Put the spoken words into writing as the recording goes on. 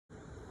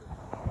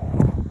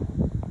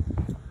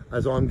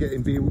as I'm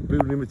getting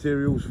building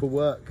materials for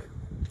work.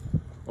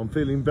 I'm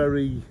feeling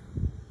very,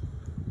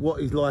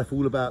 what is life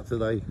all about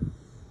today?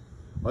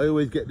 I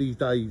always get these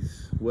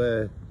days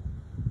where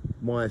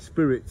my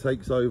spirit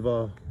takes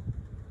over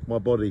my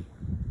body,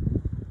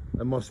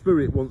 and my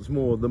spirit wants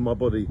more than my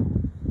body.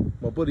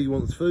 My body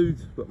wants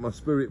food, but my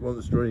spirit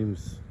wants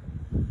dreams.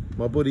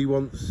 My body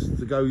wants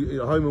to go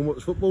home and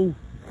watch football,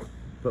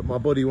 but my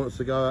body wants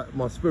to go out,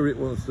 my spirit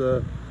wants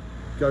to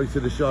go to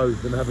the show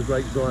and have a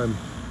great time.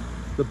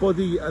 The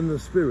body and the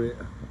spirit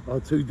are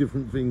two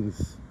different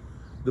things.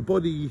 The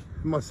body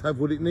must have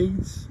what it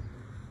needs,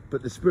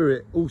 but the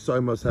spirit also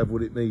must have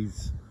what it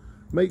needs.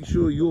 Make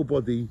sure your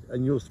body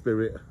and your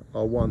spirit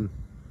are one,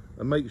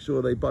 and make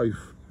sure they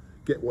both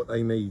get what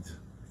they need.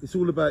 It's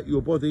all about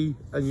your body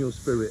and your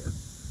spirit.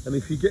 And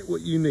if you get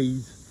what you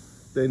need,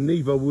 then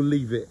neither will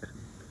leave it.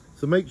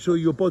 So make sure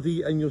your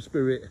body and your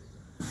spirit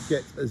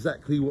get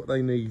exactly what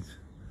they need.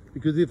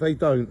 Because if they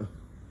don't,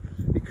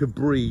 it could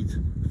breed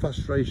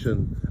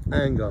frustration,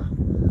 anger,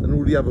 and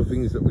all the other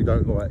things that we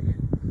don't like.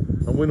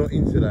 And we're not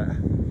into that.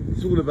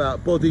 It's all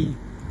about body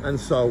and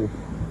soul.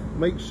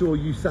 Make sure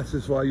you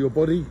satisfy your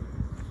body.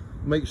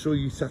 Make sure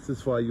you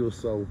satisfy your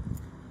soul.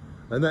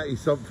 And that is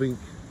something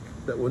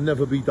that will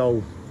never be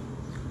dull.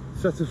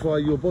 Satisfy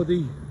your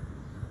body,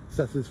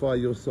 satisfy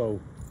your soul.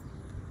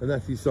 And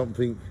that is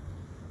something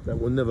that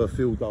will never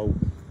feel dull.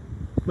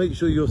 Make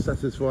sure you're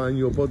satisfying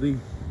your body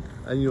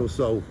and your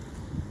soul.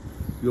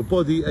 Your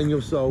body and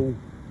your soul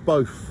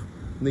both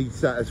need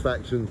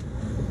satisfaction.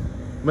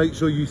 Make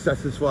sure you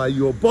satisfy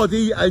your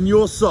body and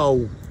your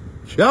soul.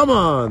 Come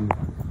on!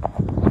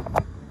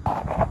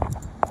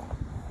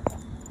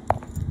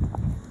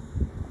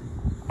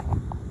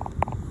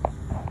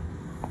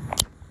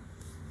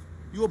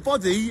 Your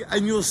body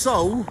and your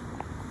soul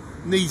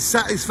need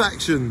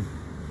satisfaction.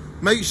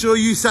 Make sure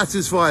you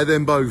satisfy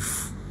them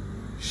both.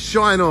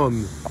 Shine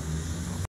on.